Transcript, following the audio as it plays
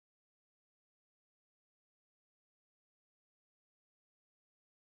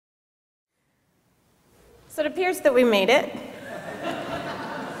So it appears that we made it.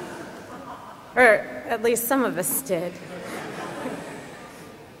 Or at least some of us did.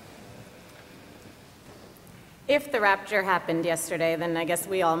 If the rapture happened yesterday, then I guess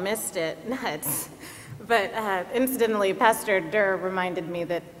we all missed it. Nuts. But incidentally, Pastor Durr reminded me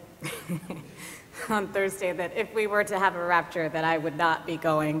that on Thursday that if we were to have a rapture, that I would not be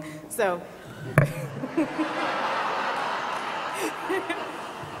going. So. I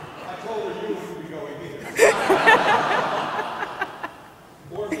told her you wouldn't be going either.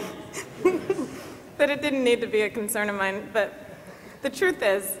 Or me. That it didn't need to be a concern of mine, but the truth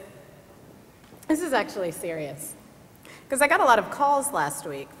is, this is actually serious. Because I got a lot of calls last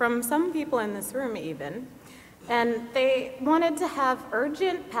week from some people in this room even, and they wanted to have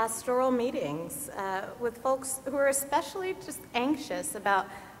urgent pastoral meetings with folks who are especially just anxious about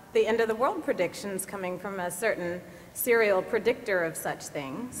the end of the world predictions coming from a certain serial predictor of such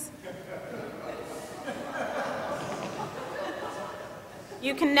things.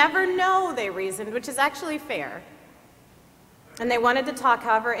 You can never know, they reasoned, which is actually fair. And they wanted to talk,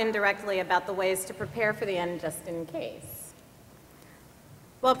 however indirectly, about the ways to prepare for the end just in case.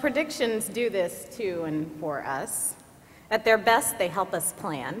 Well, predictions do this to and for us. At their best, they help us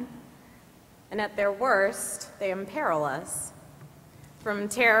plan. And at their worst, they imperil us. From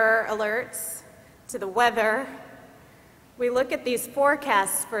terror alerts to the weather, we look at these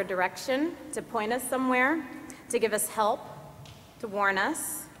forecasts for direction, to point us somewhere, to give us help, to warn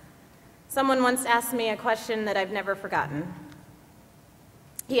us. Someone once asked me a question that I've never forgotten.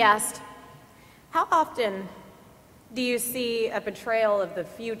 He asked, "How often do you see a portrayal of the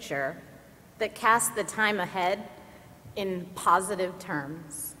future that casts the time ahead in positive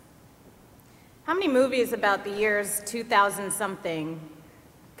terms? How many movies about the years 2000-something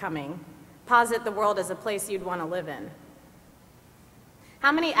coming posit the world as a place you'd want to live in?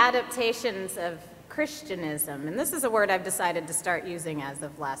 How many adaptations of Christianism," and this is a word I've decided to start using as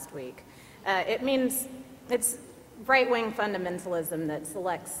of last week. It means it's right-wing fundamentalism that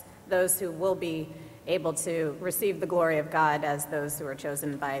selects those who will be able to receive the glory of God as those who are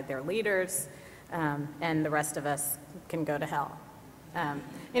chosen by their leaders, and the rest of us can go to hell.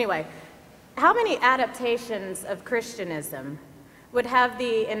 Anyway, how many adaptations of Christianism would have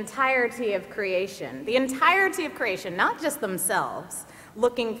the entirety of creation, not just themselves,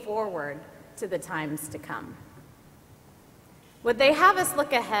 looking forward to the times to come? Would they have us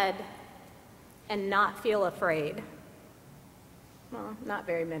look ahead and not feel afraid? Well, not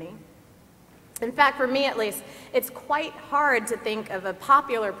very many. In fact, for me at least, it's quite hard to think of a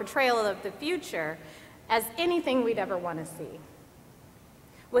popular portrayal of the future as anything we'd ever want to see.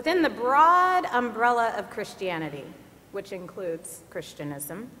 Within the broad umbrella of Christianity, which includes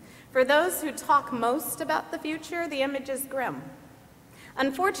Christianism, for those who talk most about the future, the image is grim.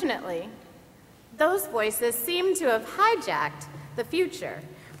 Unfortunately, those voices seem to have hijacked the future,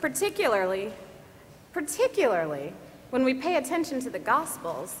 particularly when we pay attention to the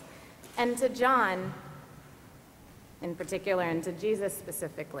Gospels and to John in particular and to Jesus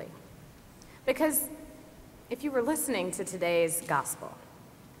specifically. Because if you were listening to today's Gospel,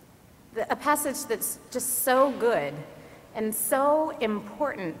 a passage that's just so good and so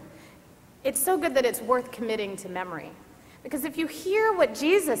important, it's so good that it's worth committing to memory. Because if you hear what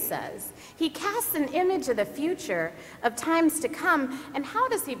Jesus says, he casts an image of the future, of times to come, and how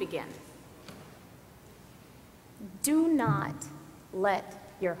does he begin? Do not let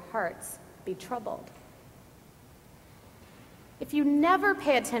your hearts be troubled. If you never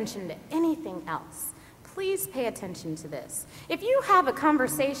pay attention to anything else, please pay attention to this. If you have a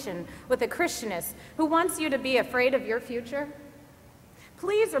conversation with a Christianist who wants you to be afraid of your future,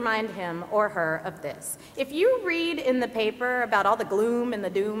 please remind him or her of this. If you read in the paper about all the gloom and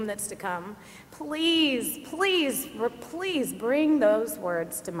the doom that's to come, please bring those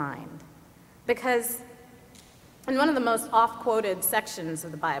words to mind. Because in one of the most oft-quoted sections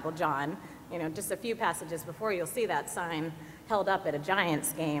of the Bible, John, just a few passages before, you'll see that sign held up at a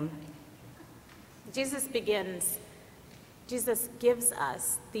Giants game. Jesus gives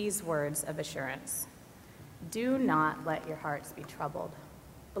us these words of assurance. Do not let your hearts be troubled.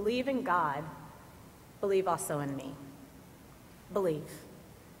 Believe in God. Believe also in me. Believe.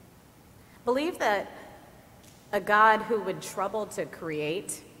 Believe that a God who would trouble to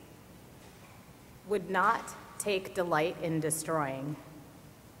create would not take delight in destroying.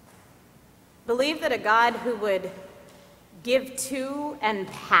 Believe that a God who would give to and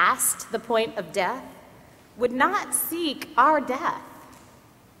past the point of death would not seek our death.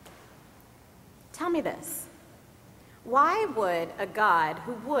 Tell me this. Why would a God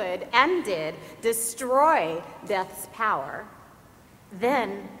who would and did destroy death's power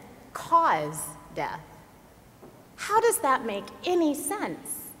then cause death How does that make any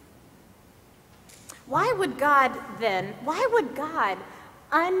sense? Why would God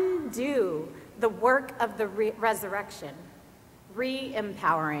undo the work of the resurrection,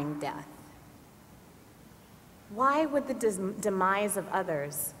 re-empowering death? Why would the demise of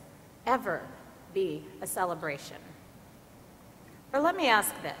others ever be a celebration? Or let me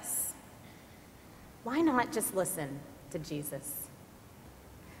ask this. Why not just listen to Jesus?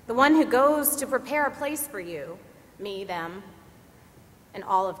 The one who goes to prepare a place for you, me, them, and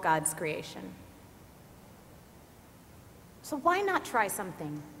all of God's creation. So why not try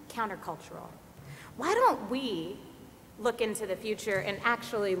something countercultural? Why don't we look into the future and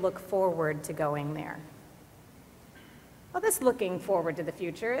actually look forward to going there? Well, this looking forward to the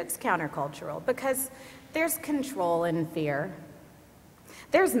future, it's countercultural because there's control in fear.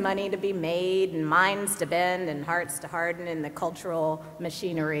 There's money to be made and minds to bend and hearts to harden in the cultural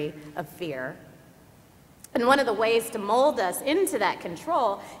machinery of fear. And one of the ways to mold us into that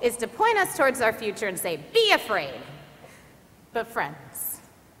control is to point us towards our future and say, be afraid. But friends,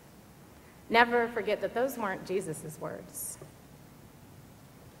 never forget that those weren't Jesus' words.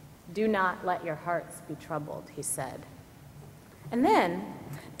 Do not let your hearts be troubled, he said. And then,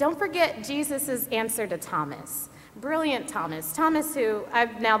 don't forget Jesus' answer to Thomas. Brilliant Thomas. Thomas, who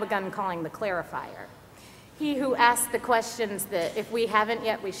I've now begun calling the clarifier. He who asked the questions that if we haven't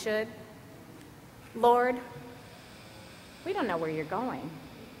yet, we should. Lord, we don't know where you're going.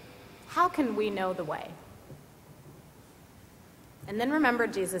 How can we know the way? And then remember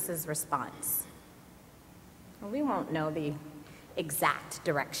Jesus' response. Well, we won't know the exact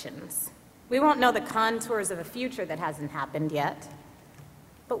directions. We won't know the contours of a future that hasn't happened yet.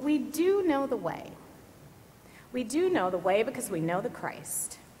 But we do know the way. We do know the way because we know the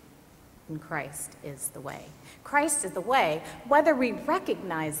Christ. And Christ is the way. Christ is the way, whether we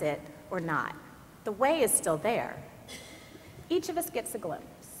recognize it or not. The way is still there. Each of us gets a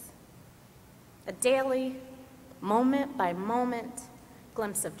glimpse. A daily, moment by moment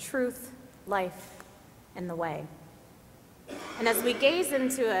glimpse of truth, life, and the way. And as we gaze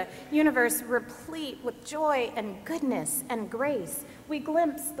into a universe replete with joy and goodness and grace, we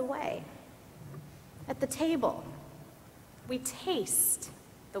glimpse the way. At the table, we taste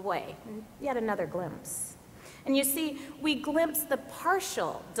the way, and yet another glimpse. And you see, we glimpse the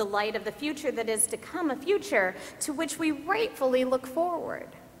partial delight of the future that is to come, a future to which we rightfully look forward,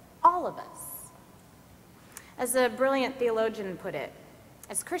 all of us. As a brilliant theologian put it,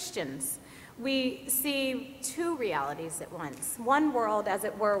 as Christians, we see two realities at once, one world, as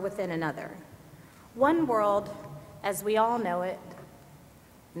it were, within another. One world, as we all know it,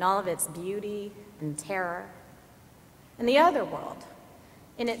 in all of its beauty and terror, and the other world,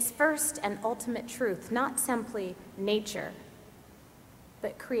 in its first and ultimate truth, not simply nature,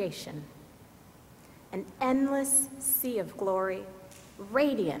 but creation. An endless sea of glory,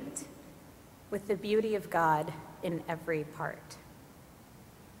 radiant with the beauty of God in every part.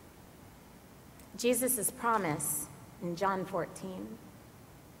 Jesus' promise in John 14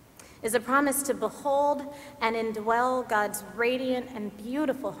 is a promise to behold and indwell God's radiant and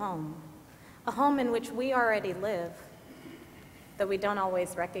beautiful home, a home in which we already live, though we don't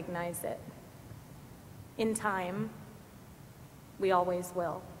always recognize it. In time, we always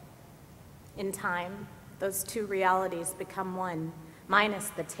will. In time, those two realities become one, minus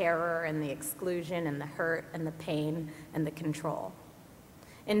the terror and the exclusion and the hurt and the pain and the control.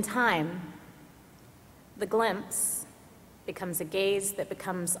 In time, the glimpse becomes a gaze that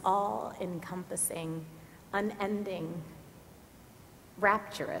becomes all-encompassing, unending,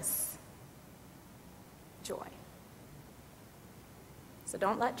 rapturous joy. So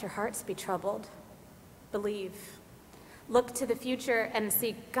don't let your hearts be troubled. Believe. Look to the future and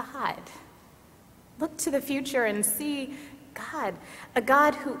see God. Look to the future and see God, a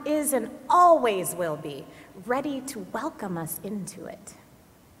God who is and always will be, ready to welcome us into it.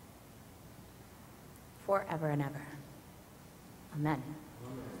 Forever and ever. Amen.